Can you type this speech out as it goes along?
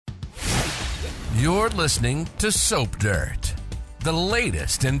You're listening to Soap Dirt, the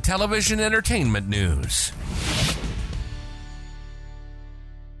latest in television entertainment news.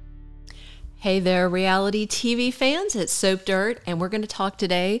 Hey there, reality TV fans. It's Soap Dirt, and we're going to talk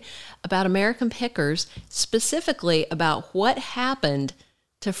today about American Pickers, specifically about what happened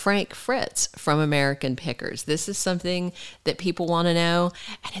to Frank Fritz from American Pickers. This is something that people want to know,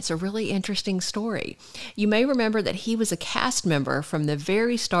 and it's a really interesting story. You may remember that he was a cast member from the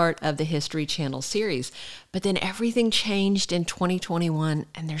very start of the History Channel series, but then everything changed in 2021,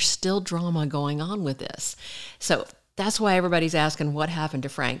 and there's still drama going on with this. So that's why everybody's asking what happened to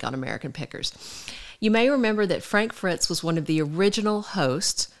Frank on American Pickers. You may remember that Frank Fritz was one of the original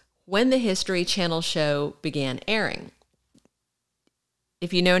hosts when the History Channel show began airing.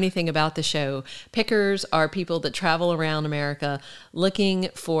 If you know anything about the show, pickers are people that travel around America looking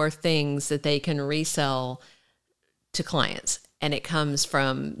for things that they can resell to clients. And it comes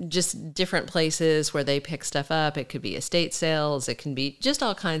from just different places where they pick stuff up. It could be estate sales. It can be just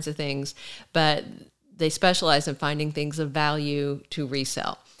all kinds of things. But they specialize in finding things of value to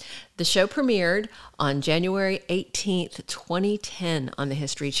resell. The show premiered on January 18th, 2010 on the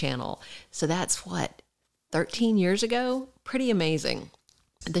History Channel. So that's 13 years ago? Pretty amazing.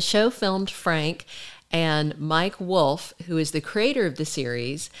 The show filmed Frank and Mike Wolf, who is the creator of the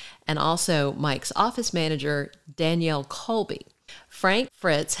series, and also Mike's office manager, Danielle Colby. Frank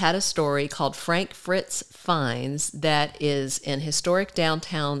Fritz had a story called Frank Fritz Finds that is in historic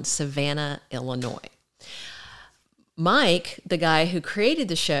downtown Savannah, Illinois. Mike, the guy who created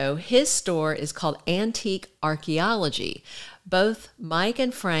the show, his store is called Antique Archaeology. Both Mike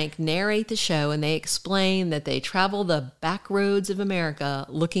and Frank narrate the show, and they explain that they travel the back roads of America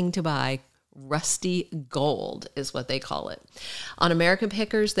looking to buy rusty gold, is what they call it. On American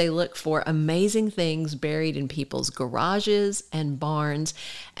Pickers, they look for amazing things buried in people's garages and barns,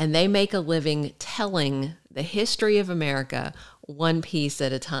 and they make a living telling the history of America one piece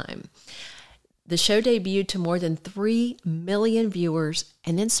at a time. The show debuted to more than 3 million viewers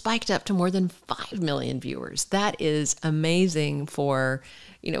and then spiked up to more than 5 million viewers. That is amazing for,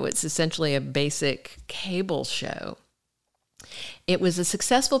 it's essentially a basic cable show. It was a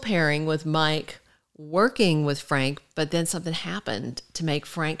successful pairing with Mike working with Frank, but then something happened to make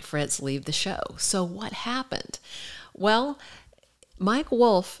Frank Fritz leave the show. So what happened? Well, Mike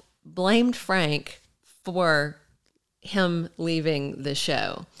Wolf blamed Frank for him leaving the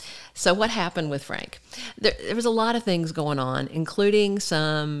show. So what happened with Frank? There was a lot of things going on, including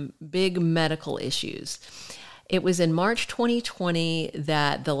some big medical issues. It was in March 2020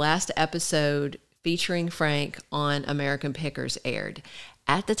 that the last episode featuring Frank on American Pickers aired.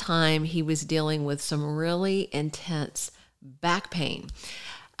 At the time, he was dealing with some really intense back pain.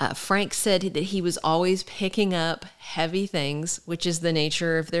 Frank said that he was always picking up heavy things, which is the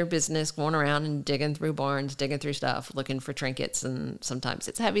nature of their business, going around and digging through barns, digging through stuff, looking for trinkets, and sometimes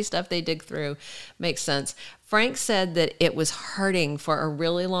it's heavy stuff they dig through. Makes sense. Frank said that it was hurting for a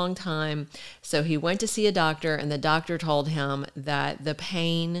really long time, so he went to see a doctor, and the doctor told him that the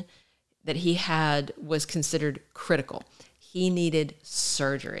pain that he had was considered critical. He needed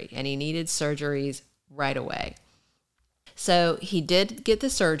surgery, and he needed surgeries right away. So he did get the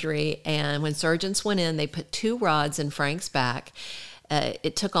surgery, and when surgeons went in, they put 2 rods in Frank's back.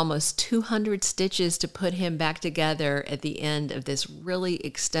 It took almost 200 stitches to put him back together at the end of this really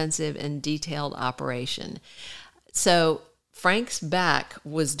extensive and detailed operation. So Frank's back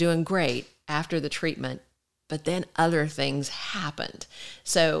was doing great after the treatment, but then other things happened.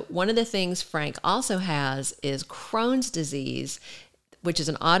 So one of the things Frank also has is Crohn's disease, which is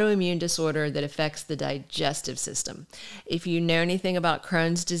an autoimmune disorder that affects the digestive system. If you know anything about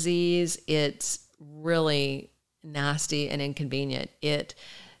Crohn's disease, it's really nasty and inconvenient.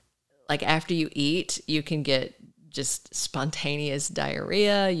 Like after you eat, you can get just spontaneous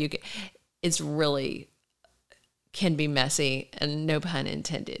diarrhea. It's really can be messy, and no pun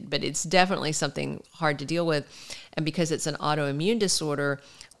intended, but it's definitely something hard to deal with. And because it's an autoimmune disorder,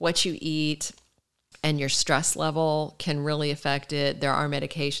 what you eat and your stress level can really affect it. There are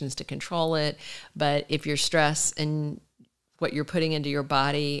medications to control it, but if your stress and what you're putting into your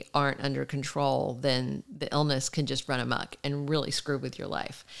body aren't under control, then the illness can just run amok and really screw with your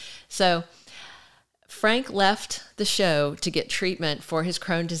life. So Frank left the show to get treatment for his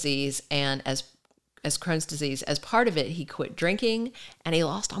Crohn's disease, and as Crohn's disease, as part of it, he quit drinking, and he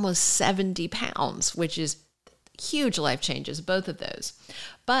lost almost 70 pounds, which is huge life changes, both of those.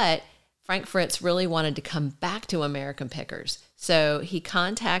 But Frank Fritz really wanted to come back to American Pickers. So he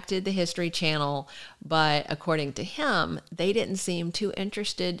contacted the History Channel, but according to him, they didn't seem too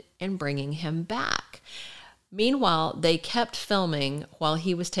interested in bringing him back. Meanwhile, they kept filming while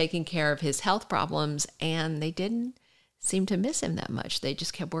he was taking care of his health problems, and they didn't seem to miss him that much. They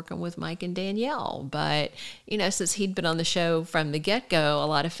just kept working with Mike and Danielle. But, since he'd been on the show from the get-go, a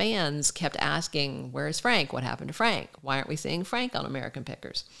lot of fans kept asking, where's Frank? What happened to Frank? Why aren't we seeing Frank on American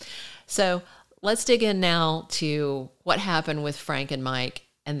Pickers? So let's dig in now to what happened with Frank and Mike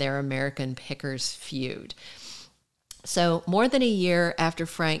and their American Pickers feud. So more than a year after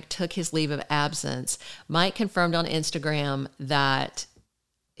Frank took his leave of absence, Mike confirmed on Instagram that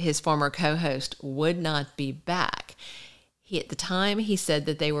his former co-host would not be back. At the time, he said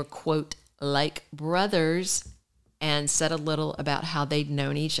that they were, quote, like brothers, and said a little about how they'd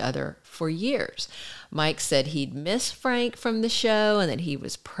known each other for years. Mike said he'd miss Frank from the show and that he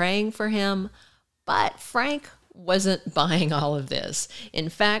was praying for him, but Frank wasn't buying all of this. In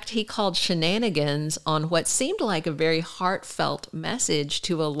fact, he called shenanigans on what seemed like a very heartfelt message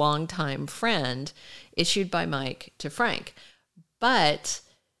to a longtime friend issued by Mike to Frank. But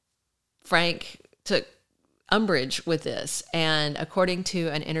Frank took umbrage with this, and according to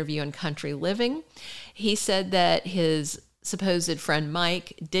an interview in Country Living, he said that his supposed friend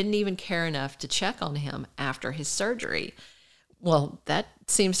Mike didn't even care enough to check on him after his surgery. Well, that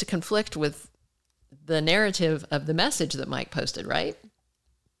seems to conflict with the narrative of the message that Mike posted, right?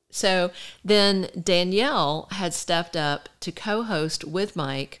 So then Danielle had stepped up to co-host with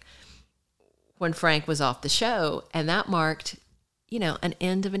Mike when Frank was off the show, and that marked, an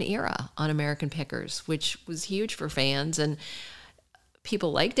end of an era on American Pickers, which was huge for fans and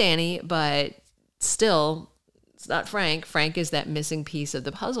people like Danny, but still, it's not Frank. Frank is that missing piece of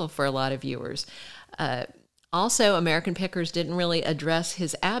the puzzle for a lot of viewers. Also, American Pickers didn't really address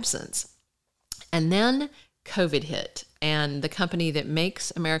his absence. And then COVID hit, and the company that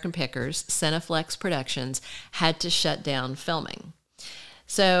makes American Pickers, Cineflex Productions, had to shut down filming.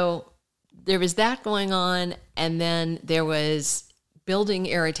 So there was that going on, and then there was building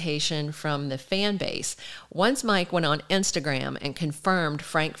irritation from the fan base. Once Mike went on Instagram and confirmed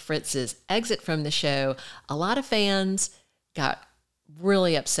Frank Fritz's exit from the show, a lot of fans got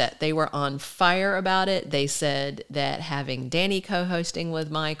really upset. They were on fire about it. They said that having Danny co-hosting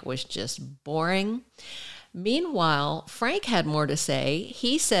with Mike was just boring. Meanwhile, Frank had more to say.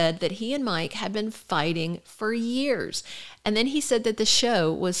 He said that he and Mike had been fighting for years. And then he said that the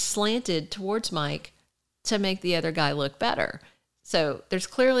show was slanted towards Mike to make the other guy look better. So there's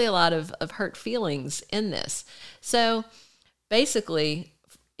clearly a lot of hurt feelings in this. So basically,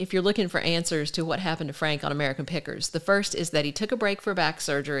 if you're looking for answers to what happened to Frank on American Pickers, the first is that he took a break for back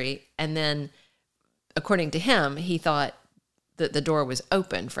surgery, and then, according to him, he thought that the door was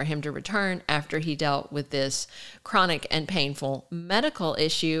open for him to return after he dealt with this chronic and painful medical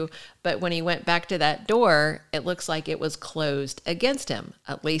issue. But when he went back to that door, it looks like it was closed against him.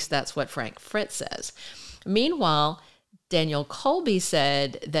 At least that's what Frank Fritz says. Meanwhile, Danielle Colby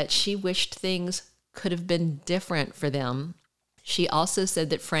said that she wished things could have been different for them. She also said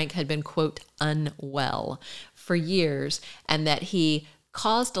that Frank had been, quote, unwell for years and that he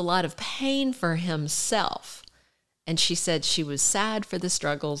caused a lot of pain for himself. And she said she was sad for the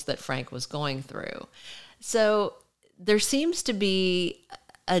struggles that Frank was going through. So there seems to be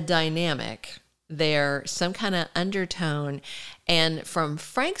a dynamic there, some kind of undertone. And from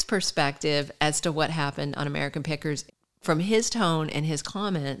Frank's perspective as to what happened on American Pickers, from his tone and his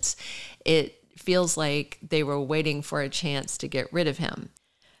comments, it feels like they were waiting for a chance to get rid of him.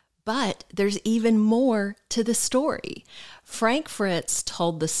 But there's even more to the story. Frank Fritz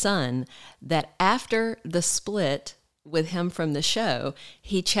told The Sun that after the split with him from the show,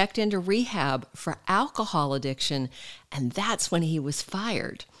 he checked into rehab for alcohol addiction, and that's when he was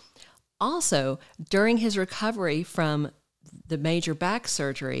fired. Also, during his recovery from the major back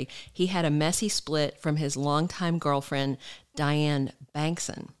surgery, he had a messy split from his longtime girlfriend, Diane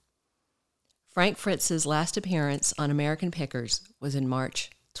Bankson. Frank Fritz's last appearance on American Pickers was in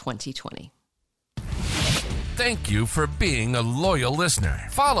March 2020. Thank you for being a loyal listener.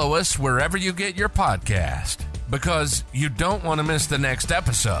 Follow us wherever you get your podcast, because you don't want to miss the next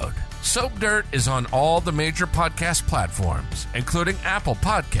episode. Soap Dirt is on all the major podcast platforms, including Apple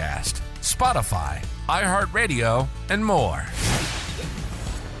Podcast, Spotify, iHeartRadio, and more.